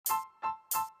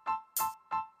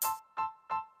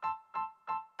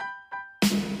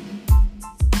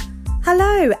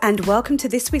Hello, and welcome to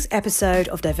this week's episode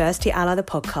of Diversity Ally, the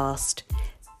podcast.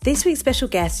 This week's special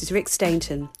guest is Rick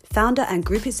Stainton, founder and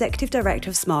Group Executive Director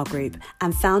of Smile Group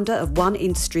and founder of One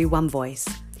Industry, One Voice.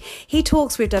 He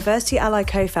talks with Diversity Ally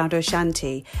co-founder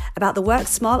Ashanti about the work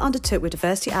Smile undertook with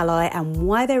Diversity Ally and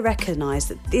why they recognised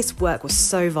that this work was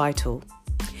so vital.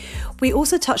 We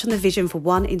also touch on the vision for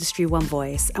One Industry, One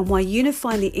Voice and why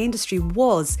unifying the industry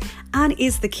was and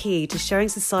is the key to showing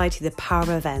society the power of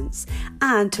events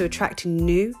and to attracting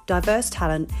new, diverse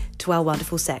talent to our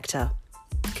wonderful sector.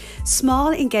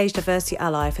 Smile engaged Diversity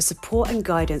Ally for support and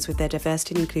guidance with their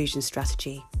diversity and inclusion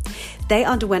strategy. They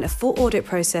underwent a full audit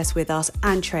process with us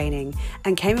and training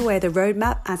and came away with a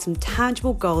roadmap and some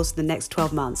tangible goals for the next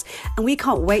 12 months. And we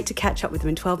can't wait to catch up with them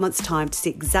in 12 months' time to see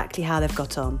exactly how they've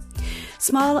got on.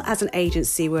 Smile as an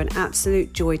agency were an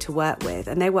absolute joy to work with,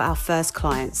 and they were our first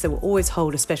clients, so will always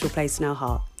hold a special place in our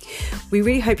heart. We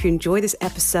really hope you enjoy this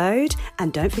episode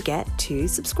and don't forget to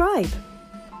subscribe.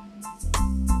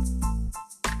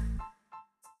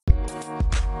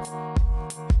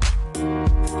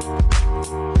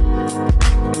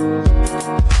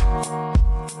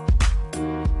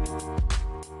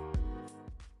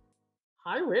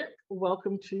 Hi, Rick.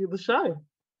 Welcome to the show.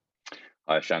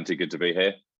 Hi, Ashanti. Good to be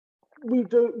here. We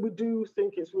do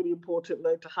think it's really important,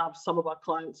 though, to have some of our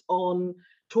clients on,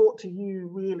 talk to you,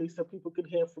 really, so people can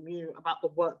hear from you about the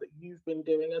work that you've been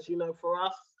doing. As you know, for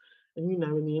us, and you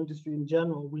know, in the industry in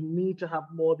general, we need to have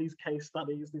more of these case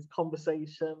studies, these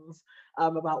conversations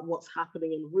about what's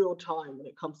happening in real time when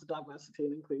it comes to diversity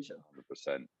and inclusion.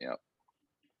 100%, yeah.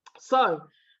 So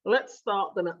let's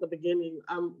start then at the beginning.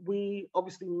 We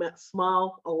obviously met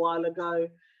Smile a while ago.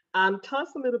 And tell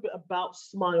us a little bit about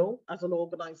Smile as an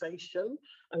organization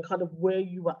and kind of where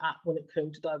you were at when it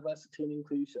came to diversity and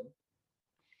inclusion.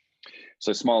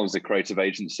 So Smile is a creative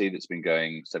agency that's been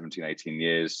going 17, 18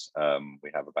 years.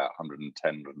 We have about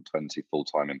 110, 120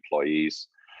 full-time employees.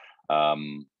 Our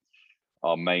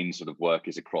main sort of work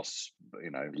is across,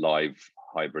 live,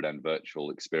 hybrid and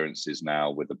virtual experiences now,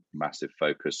 with a massive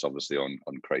focus, obviously, on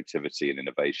creativity and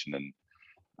innovation. And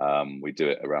we do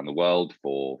it around the world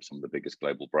for some of the biggest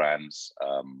global brands,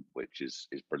 which is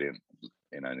brilliant,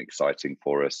 and exciting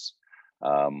for us.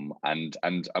 And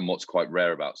what's quite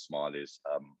rare about Smile is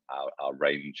our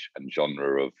range and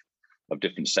genre of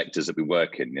different sectors that we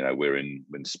work in. We're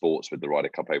in sports with the Ryder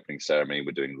Cup opening ceremony.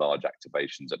 We're doing large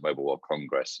activations at Mobile World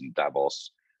Congress and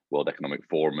Davos World Economic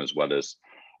Forum, as well as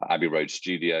Abbey Road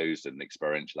Studios and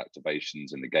experiential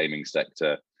activations in the gaming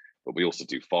sector. But we also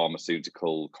do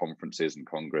pharmaceutical conferences and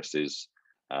congresses,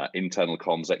 internal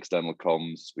comms, external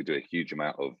comms. We do a huge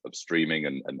amount of streaming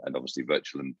and obviously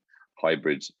virtual and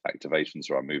hybrid activations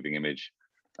for our moving image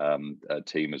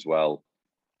team as well.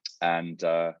 And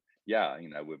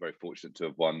we're very fortunate to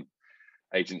have won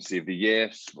Agency of the Year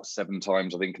 7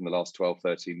 times, I think, in the last 12,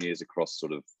 13 years across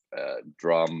sort of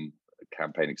drum,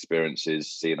 campaign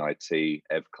experiences, CNIT,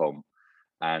 EVCOM.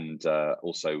 And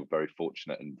also very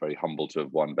fortunate and very humble to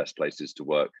have won Best Places to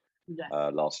Work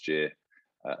last year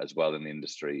as well in the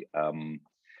industry. We've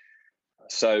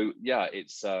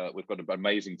got an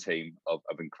amazing team of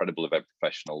incredible event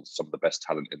professionals, some of the best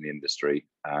talent in the industry.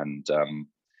 And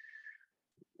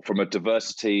from a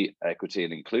diversity, equity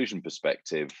and inclusion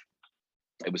perspective,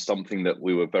 it was something that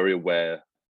we were very aware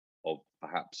of,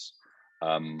 perhaps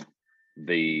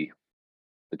the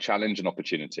challenge and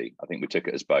opportunity. I think we took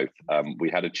it as both. We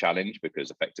had a challenge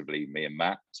because effectively me and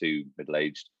Matt, 2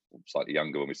 middle-aged, slightly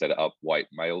younger when we set it up, white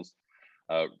males,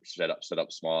 set up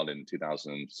Smile in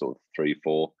 2003,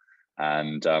 4,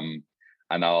 and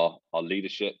our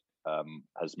leadership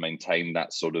has maintained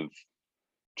that sort of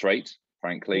trait,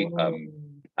 frankly,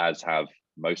 as have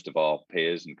most of our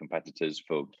peers and competitors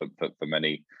for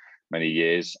many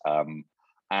years.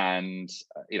 And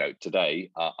today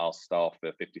our staff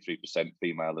are 53%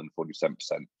 female and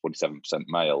 47%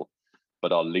 male,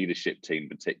 but our leadership team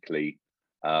particularly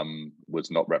was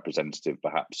not representative,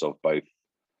 perhaps, of both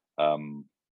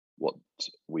what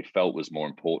we felt was more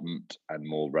important and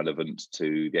more relevant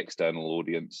to the external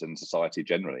audience and society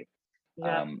generally.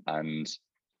 And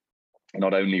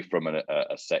not only from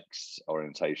a sex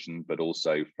orientation, but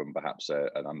also from perhaps an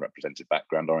unrepresented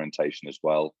background orientation as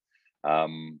well.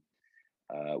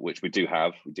 Which we do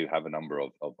have. We do have a number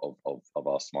of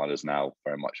our Smilers now,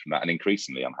 very much from that, and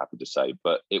increasingly, I'm happy to say,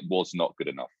 but it was not good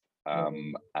enough.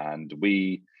 And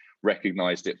we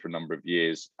recognised it for a number of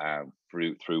years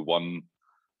through one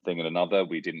thing and another.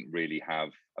 We didn't really have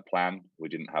a plan. We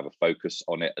didn't have a focus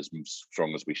on it as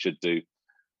strong as we should do.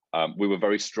 We were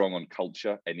very strong on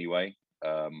culture anyway,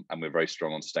 and we're very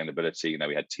strong on sustainability.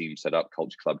 We had teams set up,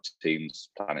 Culture Club teams,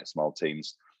 Planet Smile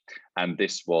teams, And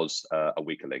this was a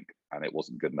weaker link, and it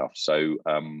wasn't good enough. So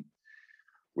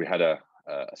we had a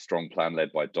strong plan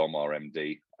led by Dom, our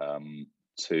MD,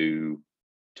 to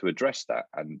address that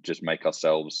and just make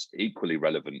ourselves equally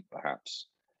relevant, perhaps,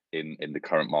 in the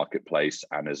current marketplace,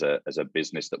 and as a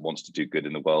business that wants to do good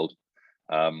in the world,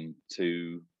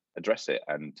 to address it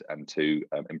and to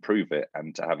improve it,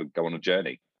 and to go on a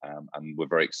journey. And we're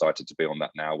very excited to be on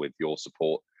that now with your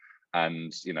support.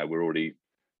 And we're already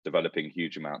developing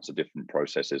huge amounts of different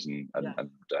processes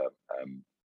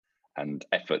and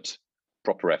effort,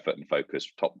 proper effort and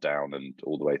focus, top down and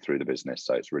all the way through the business.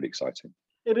 So it's really exciting.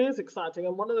 It is exciting.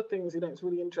 And one of the things, it's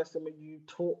really interesting when you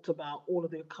talked about all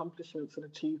of the accomplishments and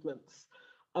achievements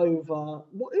over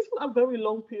what isn't a very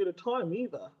long period of time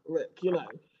either, Rick,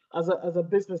 as a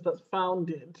business that's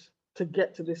founded to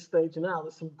get to this stage now,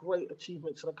 there's some great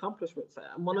achievements and accomplishments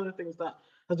there. And one of the things that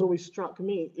has always struck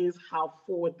me is how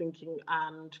forward-thinking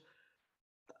and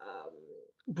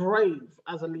brave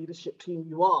as a leadership team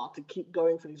you are to keep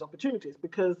going for these opportunities,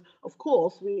 because of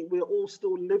course we're all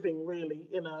still living really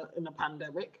in a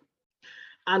pandemic,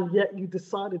 and yet you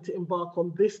decided to embark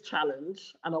on this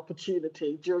challenge and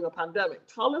opportunity during a pandemic.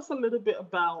 Tell us a little bit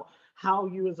about how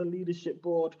you as a leadership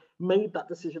board made that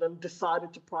decision and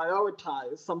decided to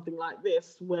prioritize something like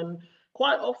this, when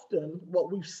quite often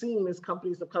what we've seen is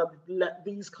companies that kind of let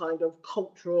these kind of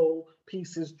cultural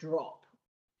pieces drop.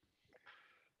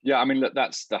 Yeah, I mean, look,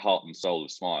 that's the heart and soul of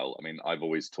Smile. I mean, I've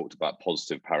always talked about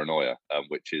positive paranoia,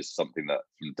 which is something that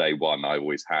from day one I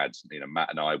always had. Matt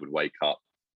and I would wake up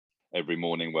every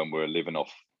morning when we're living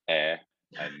off air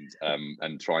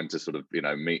and trying to sort of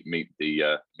meet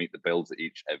the bills at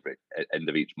every end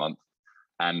of each month,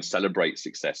 and celebrate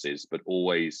successes, but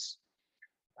always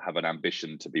have an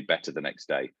ambition to be better the next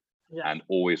day, and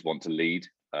always want to lead.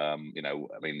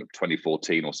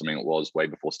 2014 or something, it was way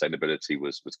before sustainability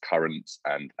was current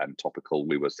and topical.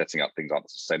 We were setting up things like the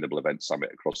Sustainable Event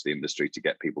Summit across the industry to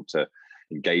get people to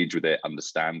engage with it,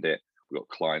 understand it. We got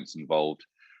clients involved.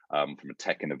 From a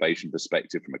tech innovation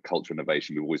perspective, from a culture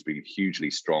innovation, we've always been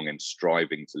hugely strong in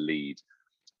striving to lead.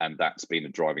 And that's been a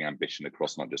driving ambition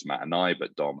across not just Matt and I,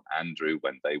 but Dom, Andrew,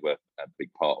 when they were a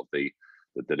big part of the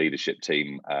leadership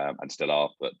team, and still are,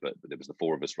 but it was the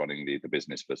four of us running the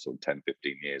business for sort of 10,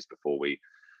 15 years before we,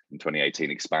 in 2018,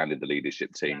 expanded the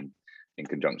leadership team in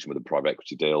conjunction with a private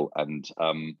equity deal. And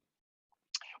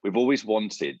we've always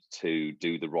wanted to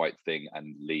do the right thing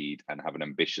and lead and have an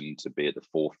ambition to be at the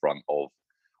forefront of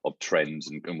trends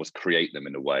and almost create them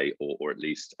in a way, or at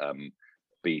least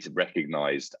be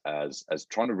recognized as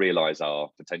trying to realize our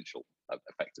potential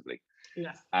effectively.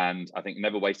 Yes. And I think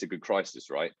never waste a good crisis,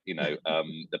 right?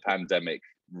 The pandemic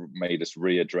made us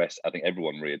readdress, I think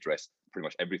everyone readdressed pretty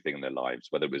much everything in their lives,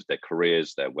 whether it was their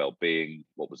careers, their well-being,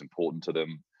 what was important to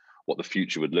them, what the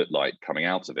future would look like coming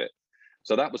out of it.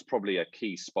 So that was probably a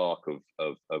key spark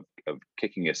of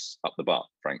kicking us up the butt,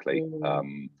 frankly,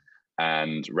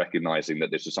 and recognizing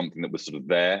that this was something that was sort of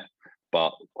there,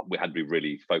 but we had to be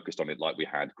really focused on it, like we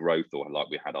had growth, or like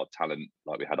we had our talent,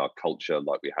 like we had our culture,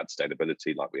 like we had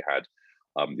sustainability, like we had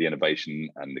the innovation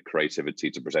and the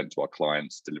creativity to present to our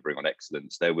clients, delivering on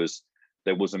excellence. There was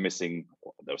a missing,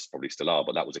 there was probably still are,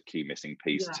 but that was a key missing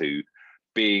piece to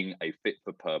being a fit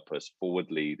for purpose, forward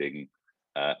leading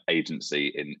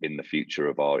agency in the future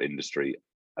of our industry,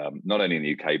 not only in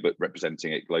the UK, but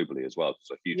representing it globally as well.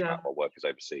 So a huge amount of our work is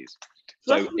overseas.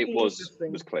 So really it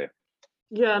was clear.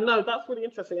 Yeah, no, that's really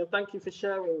interesting. And thank you for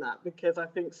sharing that, because I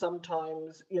think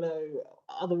sometimes,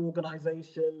 other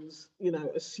organizations,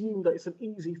 assume that it's an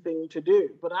easy thing to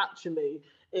do, but actually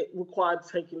it required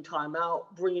taking time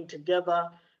out, bringing together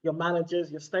your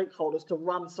managers, your stakeholders to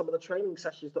run some of the training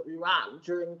sessions that we ran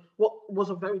during what was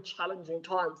a very challenging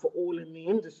time for all in the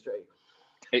industry.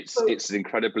 It's an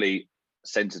incredibly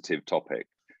sensitive topic.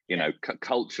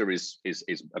 Culture is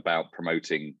about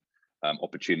promoting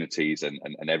opportunities and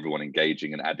everyone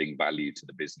engaging and adding value to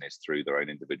the business through their own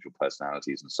individual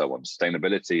personalities and so on.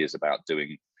 Sustainability is about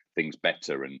doing things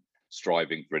better and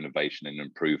striving for innovation and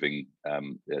improving,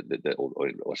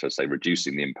 or should I say,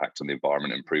 reducing the impact on the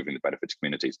environment, improving the benefit to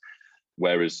communities.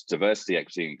 Whereas diversity,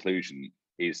 equity, and inclusion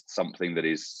is something that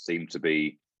is seemed to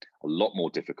be a lot more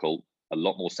difficult, a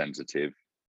lot more sensitive.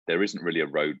 There isn't really a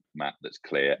roadmap that's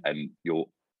clear, and you're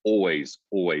always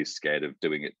scared of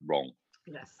doing it wrong.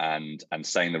 Yes. And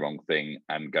saying the wrong thing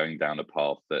and going down a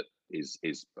path that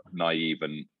is naive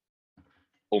and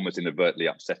almost inadvertently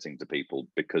upsetting to people,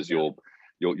 because you're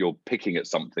picking at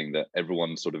something that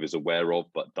everyone sort of is aware of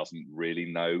but doesn't really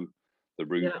know the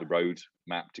road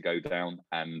map to go down,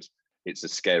 and it's a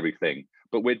scary thing.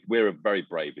 but we're a very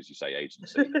brave, as you say,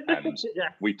 agency, and Yeah.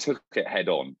 we took it head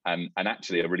on, and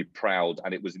actually are really proud.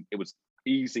 And it was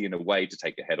easy in a way to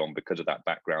take it head on because of that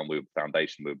background,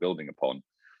 foundation we were building upon.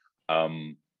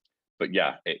 But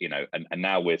yeah, and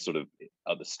now we're sort of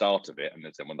at the start of it, and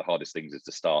one of the hardest things is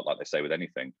to start, like they say with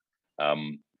anything.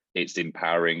 It's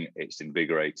empowering, it's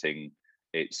invigorating,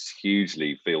 it's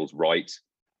hugely feels right.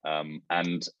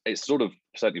 And it's sort of,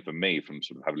 certainly for me, from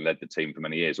sort of having led the team for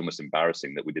many years, almost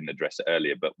embarrassing that we didn't address it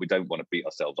earlier, but we don't want to beat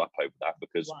ourselves up over that,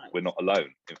 because we're not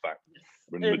alone. In fact,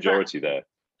 we're in the majority there.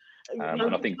 And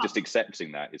I think just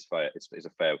accepting that is fair. It's a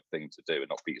fair thing to do, and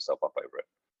not beat yourself up over it.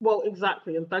 Well,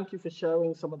 exactly. And thank you for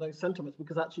sharing some of those sentiments,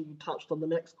 because actually you touched on the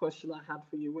next question I had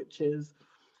for you, which is,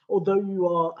 although you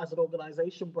are, as an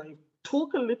organization, brave,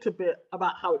 talk a little bit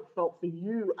about how it felt for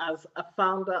you as a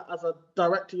founder, as a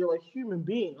director. You're a human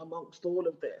being amongst all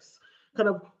of this. Kind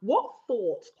of what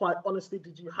thoughts, quite honestly,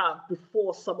 did you have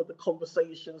before some of the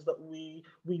conversations that we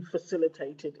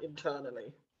facilitated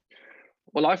internally?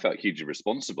 Well, I felt hugely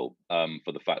responsible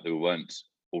for the fact that we weren't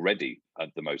already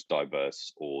the most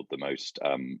diverse or the most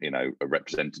a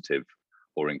representative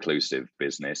or inclusive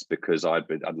business, because I'd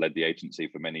led the agency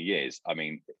for many years. I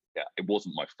mean, it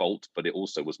wasn't my fault, but it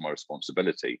also was my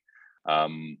responsibility.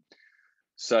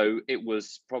 So it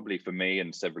was probably, for me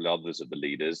and several others of the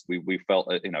leaders, we felt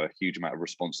a huge amount of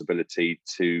responsibility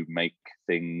to make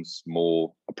things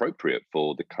more appropriate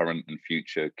for the current and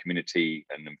future community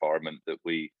and environment that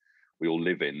we all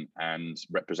live in, and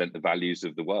represent the values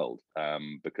of the world,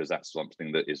 because that's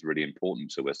something that is really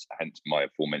important to us, hence my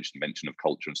aforementioned mention of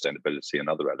culture and sustainability and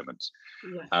other elements.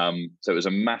 Yes. So it was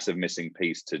a massive missing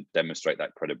piece to demonstrate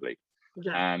that credibly.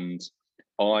 Yeah. And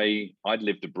I'd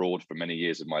lived abroad for many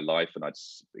years of my life, and I'd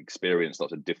experienced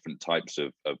lots of different types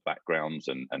of backgrounds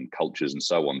and cultures and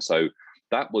so on. So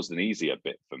that was an easier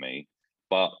bit for me.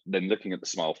 But then looking at the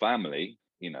Smile family,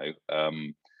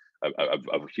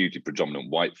 a hugely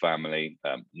predominant white family,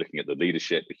 looking at the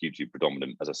leadership, a hugely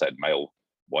predominant, as I said, male,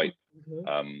 white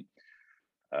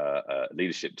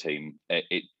leadership team,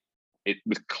 it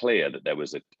was clear that there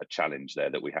was a challenge there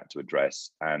that we had to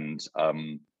address. And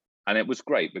it was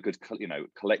great because,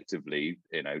 collectively,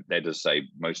 they're just say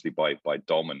mostly by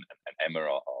Dom and Emma,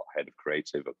 our head of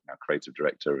creative, now creative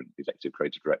director and executive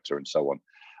creative director and so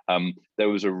on. There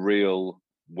was a real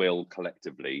will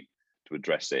collectively to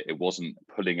address it. It wasn't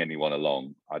pulling anyone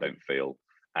along, I don't feel.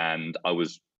 And I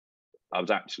was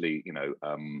actually,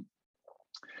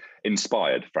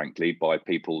 inspired, frankly, by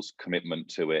people's commitment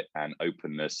to it and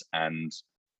openness and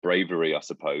bravery, I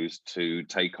suppose, to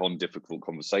take on difficult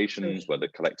conversations, whether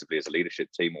collectively as a leadership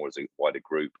team or as a wider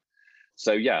group.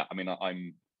 So yeah, I mean,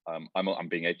 I'm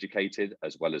being educated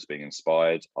as well as being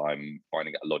inspired. I'm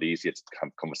finding it a lot easier to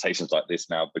have conversations like this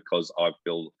now, because I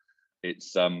feel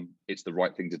it's the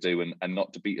right thing to do, and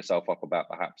not to beat yourself up about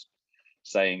perhaps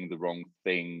saying the wrong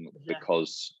thing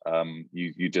because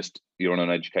you're on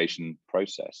an education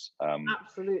process.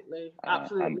 Absolutely.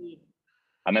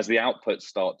 And as the outputs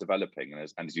start developing,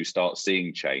 and as you start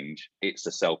seeing change, it's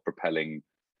a self-propelling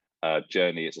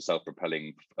journey. It's a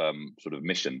self-propelling sort of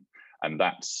mission, and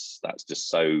that's just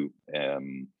so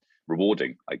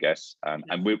rewarding, I guess.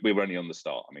 And we're only on the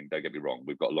start. I mean, don't get me wrong,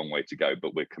 we've got a long way to go,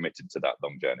 but we're committed to that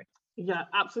long journey. Yeah,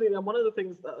 absolutely. And one of the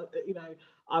things that,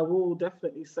 I will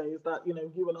definitely say is that,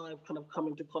 you and I have kind of come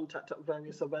into contact at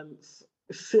various events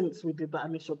since we did that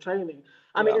initial training.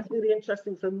 I mean, it's really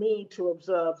interesting for me to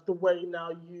observe the way now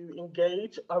you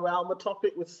engage around the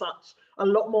topic with such a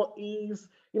lot more ease.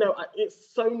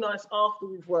 It's so nice after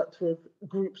we've worked with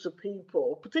groups of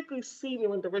people, particularly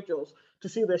senior individuals, to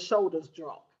see their shoulders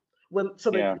drop.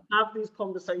 They can have these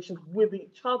conversations with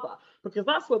each other, because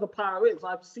that's where the power is.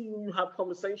 I've seen you have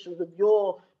conversations with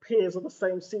your peers of the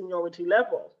same seniority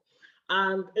level,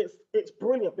 and it's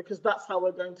brilliant, because that's how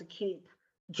we're going to keep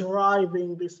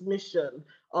driving this mission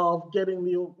of getting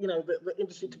the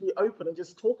industry to be open and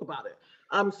just talk about it.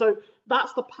 So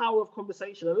that's the power of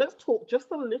conversation. And let's talk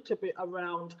just a little bit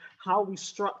around how we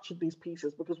structured these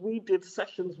pieces, because we did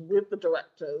sessions with the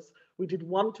directors. We did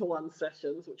one-to-one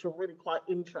sessions, which were really quite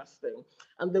interesting.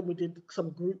 And then we did some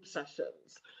group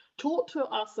sessions. Talk to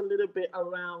us a little bit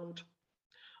around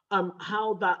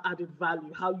how that added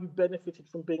value, how you benefited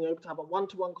from being able to have a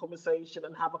one-to-one conversation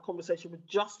and have a conversation with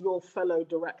just your fellow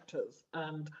directors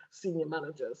and senior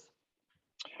managers.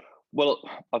 Well,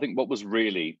 I think what was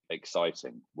really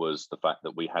exciting was the fact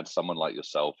that we had someone like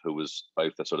yourself who was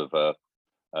both a sort of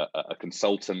a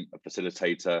consultant, a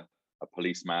facilitator, a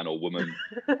policeman or woman,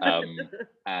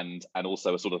 and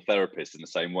also a sort of therapist in the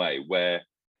same way, where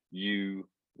you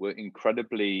were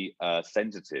incredibly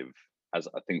sensitive as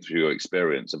I think through your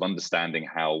experience of understanding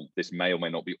how this may or may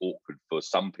not be awkward for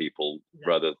some people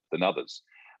rather than others,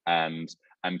 and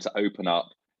to open up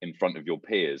in front of your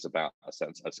peers about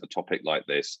a topic like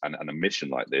this and a mission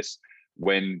like this,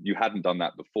 when you hadn't done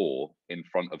that before in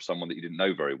front of someone that you didn't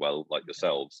know very well, like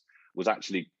yourselves, was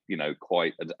actually, you know,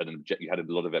 quite you had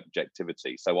a lot of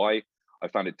objectivity. So I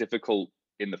found it difficult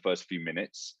in the first few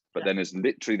minutes, but then as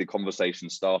literally the conversation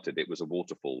started, it was a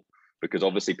waterfall, because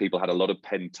obviously people had a lot of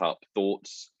pent up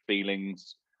thoughts,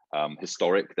 feelings,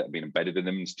 historic, that have been embedded in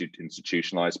them,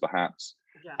 institutionalized perhaps,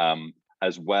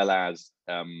 as well as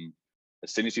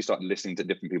soon as you start listening to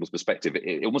different people's perspective,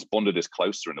 it almost bonded us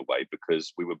closer in a way,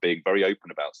 because we were being very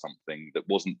open about something that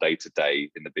wasn't day to day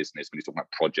in the business. When you're talking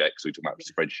about projects, we talk about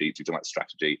spreadsheets, we talk about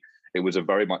strategy. It was a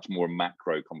very much more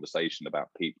macro conversation about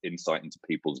insight into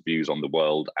people's views on the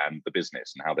world and the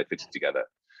business and how they fitted together.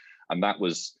 And that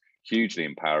was hugely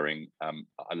empowering.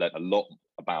 I learned a lot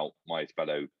about my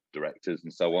fellow directors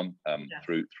and so on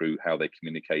through how they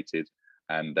communicated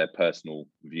and their personal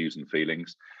views and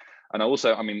feelings. And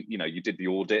also, I mean, you know, you did the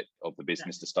audit of the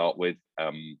business to start with,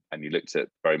 and you looked at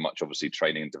very much obviously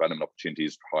training and development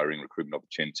opportunities, hiring, recruitment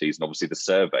opportunities, and obviously the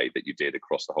survey that you did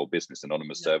across the whole business,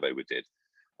 anonymous survey we did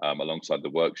alongside the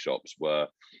workshops, were,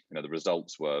 you know, the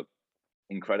results were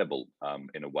incredible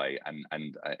in a way,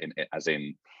 and as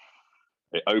in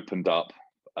it opened up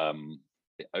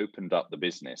the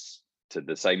business to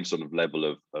the same sort of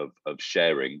level of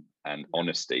sharing and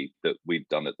honesty that we'd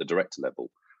done at the director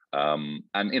level.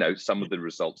 And, you know, some of the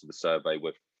results of the survey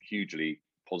were hugely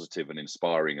positive and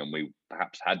inspiring, and we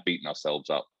perhaps had beaten ourselves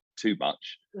up too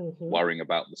much worrying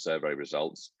about the survey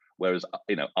results, whereas,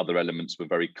 you know, other elements were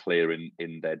very clear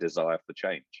in their desire for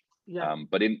change.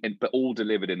 But all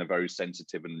delivered in a very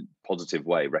sensitive and positive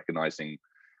way, recognizing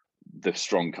the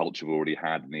strong culture we already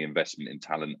had and the investment in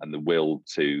talent and the will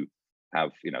to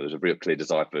have, you know, there's a real clear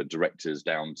desire for directors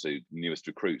down to newest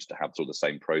recruits to have sort of the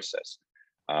same process.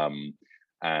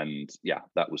 And yeah,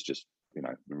 that was just, you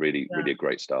know, really a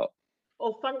great start.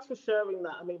 Oh, thanks for sharing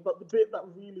that. I mean, but the bit that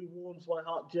really warms my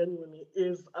heart genuinely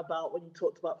is about when you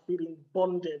talked about feeling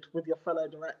bonded with your fellow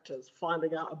directors,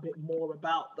 finding out a bit more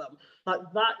about them. Like,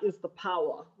 that is the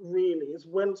power, really, is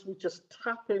once we just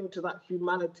tap into that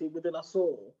humanity within us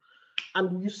all.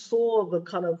 And you saw the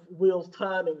kind of wheels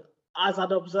turning. As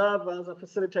an observer, as a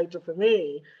facilitator for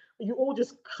me, you all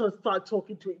just kind of started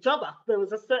talking to each other. There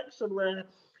was a section where,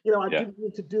 you know, I didn't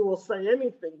need to do or say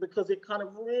anything, because it kind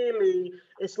of really,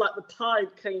 it's like the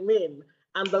tide came in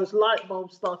and those light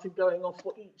bulbs started going off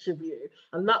for each of you.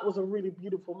 And that was a really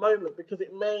beautiful moment, because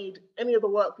it made any of the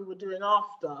work we were doing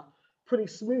after pretty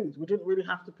smooth. We didn't really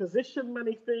have to position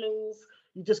many things.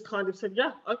 You just kind of said,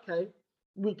 yeah, okay,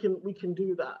 we can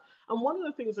do that. And one of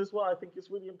the things as well, I think is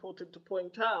really important to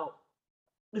point out,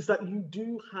 is that you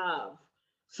do have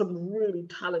some really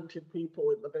talented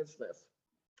people in the business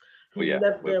who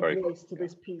lent their voice to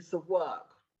this piece of work.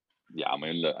 Yeah, I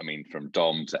mean, look, I mean, from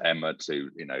Dom to Emma to,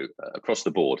 you know, across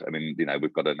the board. I mean, you know,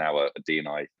 we've got now a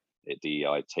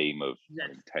DEI team of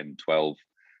 10, 12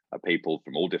 people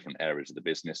from all different areas of the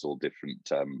business, all different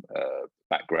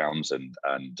backgrounds and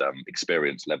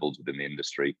experience levels within the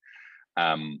industry.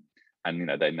 And, you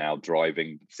know, they're now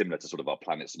driving, similar to sort of our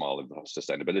Planet Smile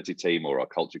sustainability team or our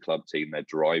Culture Club team, they're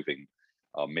driving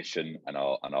our mission and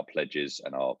our pledges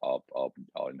and our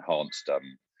enhanced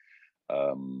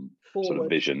sort of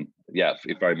vision. Yeah,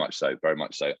 very much so.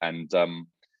 And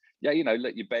yeah, you know,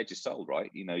 let you bared your soul, right?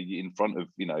 You know, you in front of,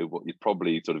 you know, what you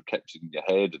probably sort of kept in your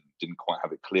head and didn't quite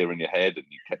have it clear in your head, and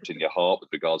you kept in your heart with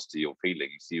regards to your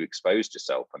feelings. You exposed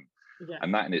yourself,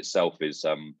 and that in itself is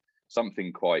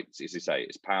something quite, as you say,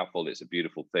 it's powerful. It's a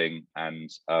beautiful thing, and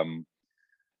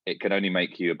it can only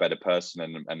make you a better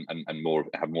person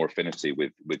and have more affinity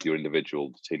with your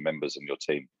individual team members and your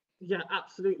team. Yeah,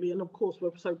 absolutely. And of course,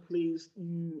 we're so pleased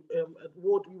you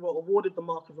were awarded the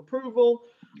mark of approval.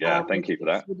 Yeah, thank you for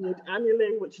that.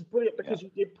 Annually, which is brilliant, because you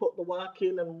did put the work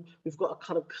in, and we've got a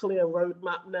kind of clear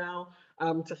roadmap now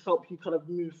to help you kind of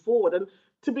move forward. And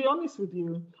to be honest with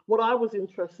you, what I was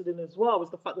interested in as well was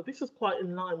the fact that this is quite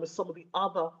in line with some of the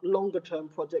other longer term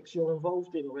projects you're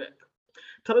involved in, Rick.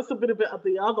 Tell us a bit about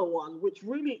the other one, which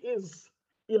really is,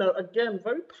 you know, again,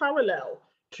 very parallel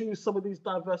to some of these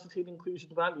diversity and inclusion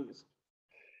values.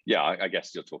 Yeah, I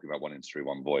guess you're talking about One Industry,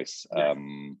 One Voice. Yes.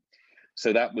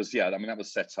 So that was, I mean, that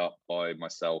was set up by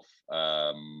myself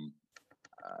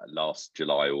last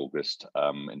July, August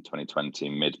in 2020,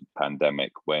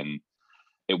 mid-pandemic, when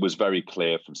it was very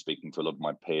clear from speaking to a lot of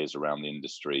my peers around the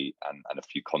industry and a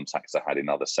few contacts I had in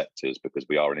other sectors, because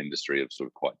we are an industry of sort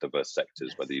of quite diverse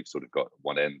sectors, whether you've sort of got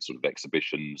one end sort of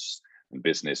exhibitions, and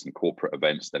business and corporate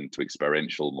events, then to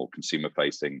experiential, more consumer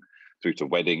facing, through to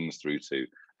weddings, through to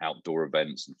outdoor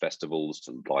events and festivals,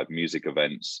 to live music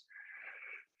events,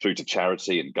 through to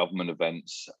charity and government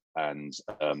events, and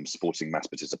sporting mass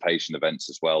participation events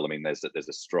as well. I mean, there's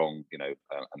a strong, and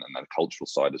a cultural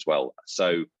side as well.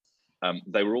 So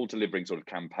they were all delivering sort of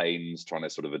campaigns, trying to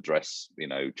sort of address,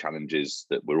 challenges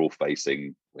that we're all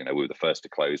facing. We were the first to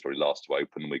close, probably last to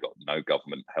open. We got no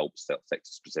government help, sector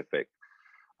specific,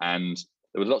 and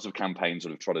there was lots of campaigns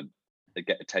sort of trying to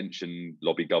get attention,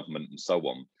 lobby government, and so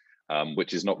on.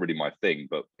 Which is not really my thing,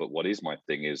 but what is my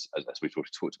thing is, as we've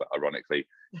talked about, ironically,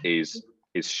 is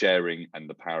sharing and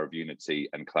the power of unity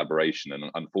and collaboration. And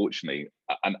unfortunately,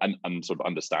 and sort of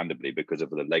understandably, because of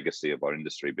the legacy of our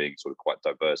industry being sort of quite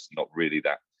diverse, not really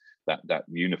that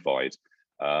unified,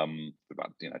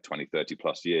 about 20, 30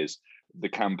 plus years, the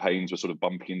campaigns were sort of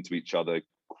bumping into each other,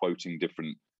 quoting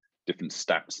different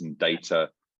stats and data.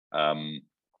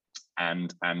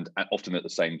 And often at the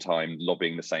same time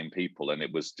lobbying the same people, and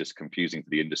it was just confusing for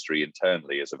the industry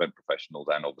internally as event professionals,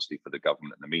 and obviously for the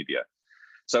government and the media.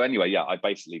 So anyway, yeah, I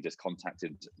basically just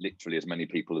contacted literally as many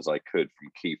people as I could,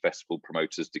 from key festival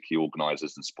promoters to key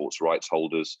organisers and sports rights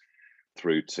holders,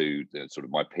 through to sort of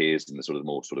my peers in the sort of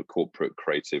more sort of corporate,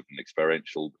 creative and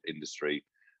experiential industry,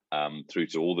 through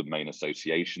to all the main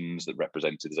associations that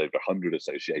represented. There's over 100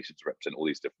 associations that represent all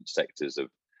these different sectors of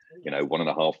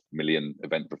 1.5 million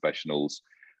event professionals,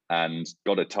 and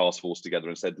got a task force together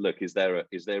and said, look, is there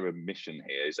a mission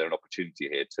here? Is there an opportunity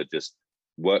here to just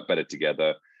work better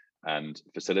together and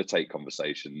facilitate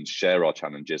conversations, share our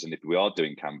challenges, and if we are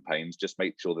doing campaigns, just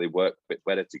make sure they work a bit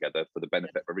better together for the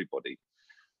benefit of everybody?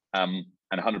 And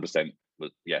 100%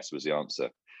 yes was the answer.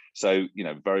 So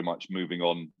very much moving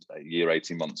on, a year,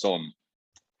 18 months on,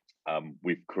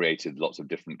 we've created lots of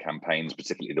different campaigns,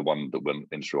 particularly the one that when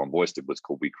Industry One Voice did was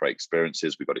called We Create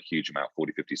Experiences. We've got a huge amount,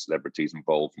 40, 50 celebrities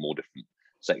involved from all different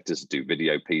sectors to do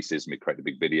video pieces, and we created a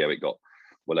big video. It got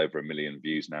well over 1 million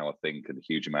views now, I think, and a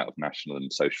huge amount of national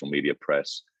and social media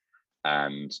press.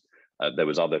 And there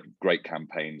was other great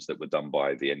campaigns that were done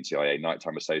by the NTIA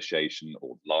Nighttime Association,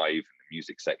 or Live in the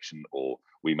music section, or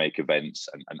We Make Events,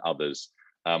 and others.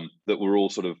 That were all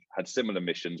sort of had similar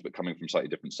missions, but coming from slightly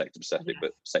different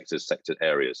sector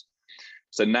areas.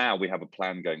 So now we have a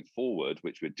plan going forward,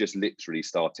 which we're just literally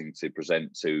starting to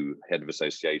present to head of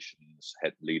associations,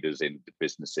 head leaders in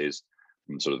businesses,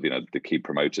 from sort of the key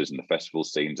promoters in the festival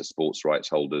scene, to sports rights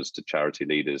holders, to charity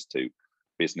leaders, to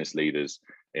business leaders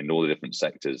in all the different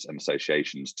sectors and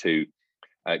associations, to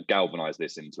galvanize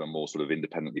this into a more sort of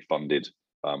independently funded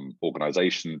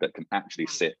organization that can actually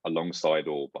sit alongside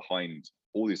or behind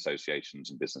all the associations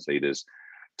and business leaders,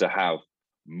 to have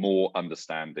more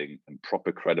understanding and proper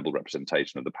credible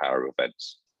representation of the power of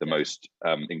events, the most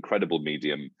incredible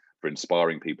medium for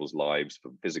inspiring people's lives,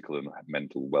 for physical and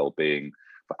mental well-being,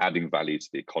 for adding value to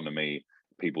the economy,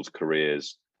 people's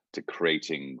careers, to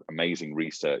creating amazing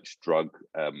research, drug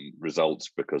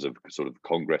results because of sort of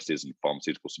congresses and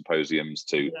pharmaceutical symposiums,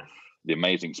 to the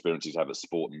amazing experiences you have at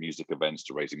sport and music events,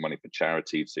 to raising money for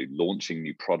charity, to launching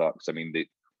new products. I mean, the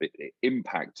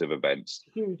impact of events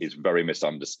is very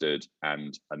misunderstood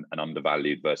and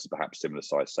undervalued versus perhaps similar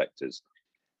sized sectors.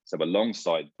 So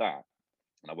alongside that,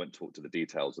 and I won't talk to the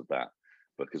details of that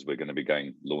because we're going to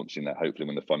be launching that hopefully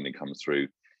when the funding comes through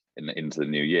into the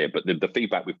new year. But the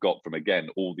feedback we've got from, again,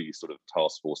 all these sort of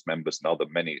task force members and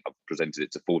I've presented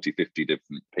it to 40, 50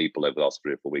 different people over the last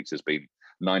 3 or 4 weeks, has been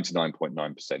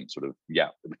 99.9% sort of, yeah,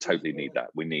 we totally need that.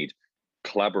 We need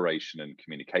collaboration and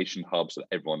communication hubs so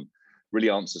that everyone really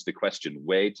answers the question,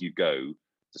 where do you go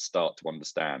to start to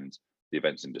understand the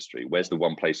events industry? Where's the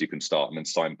one place you can start, and then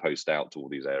signpost out to all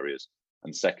these areas?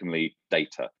 And secondly,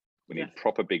 data. We need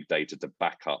proper big data to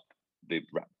back up the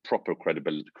proper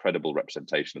credible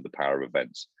representation of the power of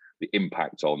events, the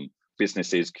impact on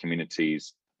businesses,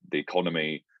 communities, the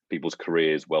economy, people's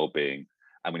careers, well-being.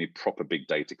 And we need proper big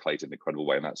data collated in a credible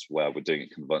way. And that's where we're doing it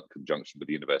in conjunction with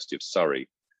the University of Surrey,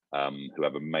 who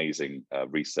have amazing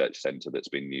research centre that's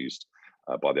been used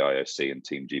by the IOC and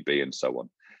Team GB and so on.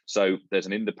 So there's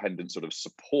an independent sort of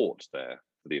support there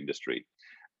for the industry.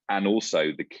 And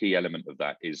also the key element of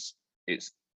that is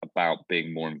it's about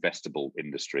being more investable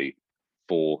industry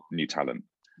for new talent.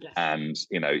 Yes. And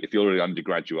if you're an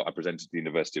undergraduate, I presented to the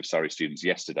University of Surrey students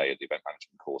yesterday at the event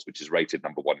management course, which is rated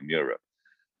 #1 in Europe.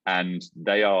 And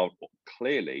they are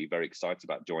clearly very excited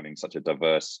about joining such a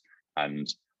diverse and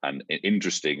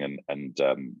interesting and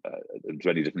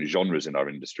many different genres in our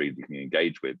industry that you can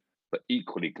engage with, but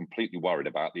equally completely worried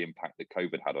about the impact that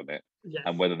COVID had on it. Yes.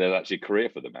 And whether there's actually a career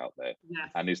for them out there. Yes.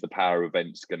 And is the power of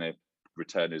events going to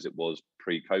return as it was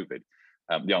pre-COVID?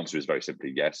 The answer is very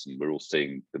simply yes, and we're all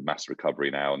seeing the mass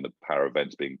recovery now and the power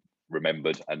events being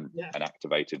remembered and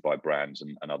activated by brands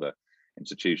and other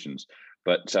institutions.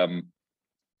 But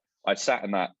I sat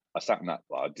in that.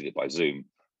 Well, I did it by Zoom.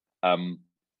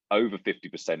 Over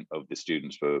 50% of the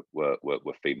students were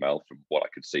female, from what I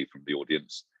could see from the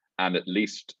audience, and at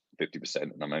least 50%,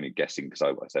 and I'm only guessing because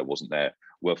I wasn't there,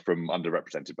 were from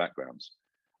underrepresented backgrounds.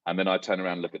 And then I turn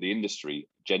around and look at the industry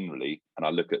generally, and I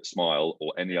look at Smile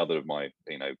or any other of my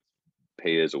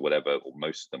peers or whatever, or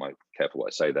most of them, I'm careful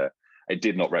what I say there. It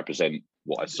did not represent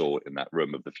what I saw in that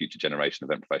room of the future generation of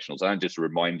event professionals, and it just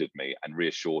reminded me and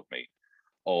reassured me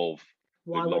of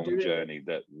the long journey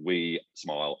that we,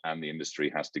 Smile, and the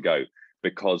industry has to go.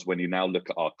 Because when you now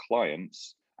look at our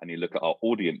clients and you look at our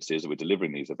audiences that we're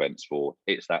delivering these events for,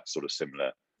 it's that sort of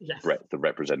similar breadth of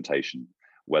representation,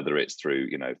 whether it's through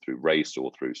race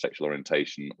or through sexual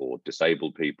orientation or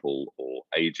disabled people or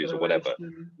ages or whatever.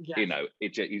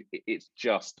 It's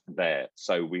just there.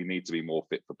 So we need to be more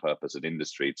fit for purpose as an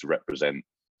industry to represent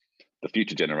the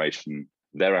future generation,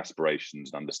 their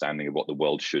aspirations and understanding of what the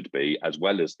world should be, as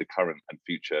well as the current and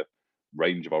future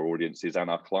range of our audiences and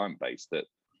our client base that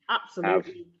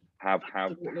have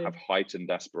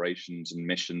heightened aspirations and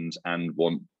missions and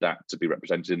want that to be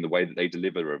represented in the way that they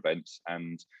deliver events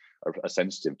and are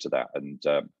sensitive to that. And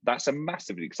that's a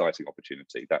massively exciting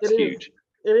opportunity. That's huge.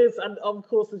 It is. And of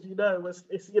course, as you know,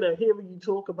 it's hearing you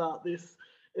talk about this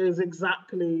is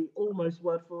exactly almost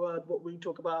word for word what we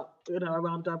talk about,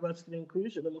 around diversity and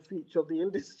inclusion and the future of the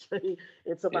industry.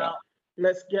 It's about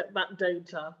let's get that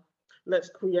data, let's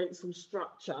create some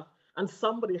structure, and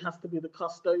somebody has to be the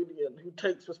custodian who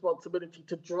takes responsibility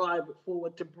to drive it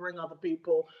forward, to bring other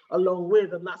people along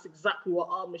with. And that's exactly what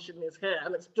our mission is here.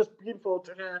 And it's just beautiful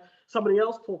to hear somebody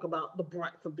else talk about the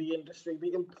breadth of the industry,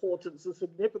 the importance and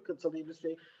significance of the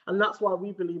industry. And that's why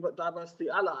we believe at Diversity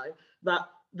Ally that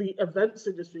the events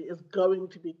industry is going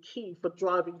to be key for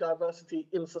driving diversity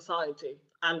in society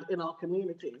and in our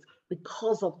communities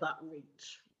because of that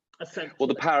reach. Well,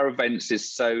 the power of events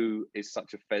is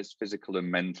such a physical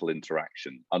and mental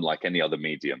interaction, unlike any other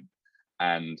medium,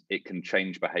 and it can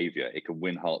change behavior. It can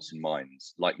win hearts and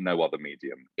minds like no other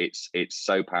medium. It's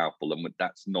so powerful, and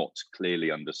that's not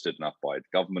clearly understood enough by the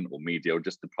government or media or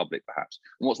just the public, perhaps.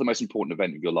 And what's the most important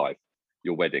event of your life?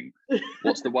 Your wedding.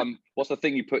 What's the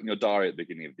thing you put in your diary at the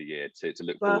beginning of the year to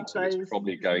look forward to? It's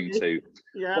probably going to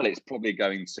it's probably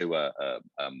going to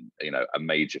a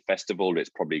major festival. It's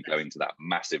probably going to that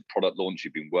massive product launch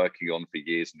you've been working on for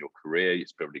years in your career.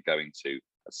 It's probably going to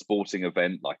a sporting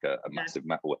event like a massive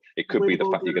it could be the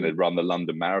fact you're going to run the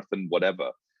London Marathon, whatever.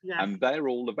 And they're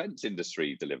all events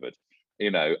industry delivered,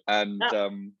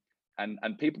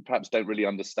 and people perhaps don't really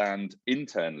understand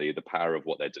internally the power of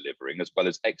what they're delivering, as well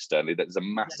as externally that there's a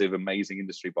massive, amazing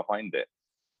industry behind it.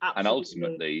 Absolutely. And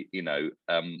ultimately,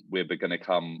 we're going to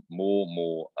become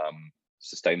more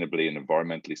sustainably and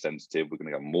environmentally sensitive. We're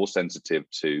going to become more sensitive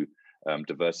to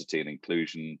diversity and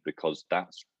inclusion, because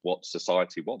that's what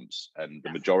society wants. And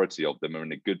the majority of them are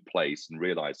in a good place, and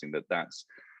realizing that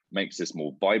makes us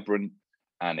more vibrant.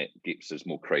 And it gives us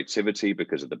more creativity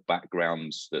because of the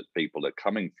backgrounds that people are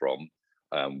coming from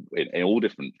in all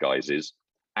different guises,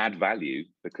 add value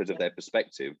because of their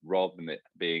perspective, rather than it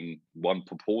being one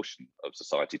proportion of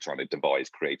society trying to devise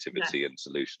creativity and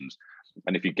solutions.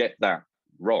 And if you get that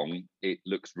wrong, it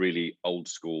looks really old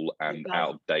school and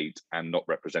out of date and not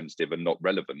representative and not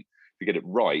relevant. If you get it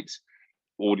right,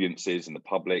 audiences and the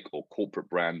public or corporate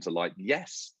brands are like,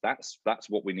 yes, that's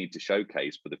what we need to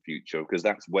showcase for the future, because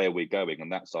that's where we're going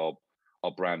and that's our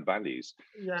brand values.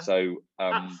 So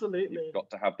absolutely, you've got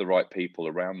to have the right people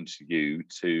around you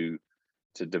to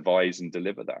devise and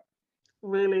deliver that.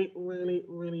 Really, really,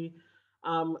 really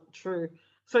true.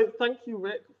 So thank you,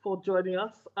 Rick, for joining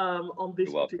us on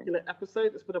this particular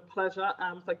episode. It's been a pleasure.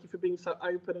 Thank you for being so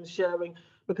open and sharing,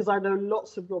 because I know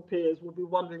lots of your peers will be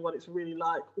wondering what it's really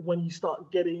like when you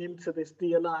start getting into this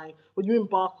D&I, when you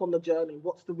embark on the journey,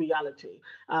 what's the reality?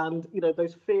 And,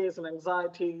 those fears and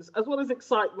anxieties, as well as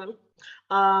excitement.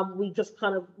 We're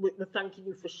thanking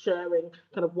you for sharing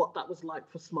kind of what that was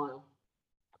like for Smile.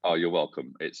 Oh, you're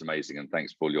welcome. It's amazing. And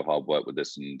thanks for all your hard work with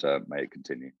this, and may it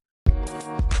continue.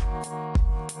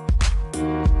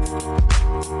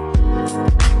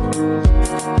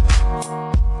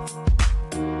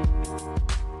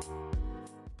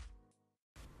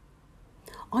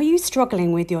 Are you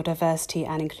struggling with your diversity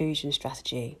and inclusion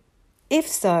strategy? If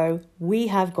so, we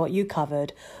have got you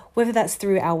covered. Whether that's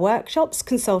through our workshops,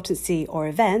 consultancy, or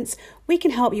events, we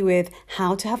can help you with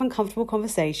how to have uncomfortable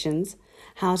conversations,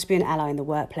 how to be an ally in the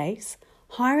workplace,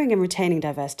 hiring and retaining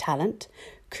diverse talent,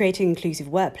 creating inclusive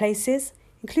workplaces,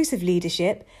 inclusive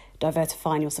leadership,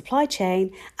 diversifying your supply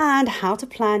chain, and how to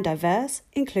plan diverse,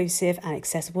 inclusive, and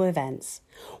accessible events.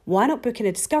 Why not book in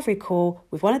a discovery call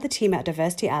with one of the team at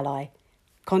Diversity Ally?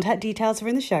 Contact details are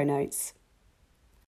in the show notes.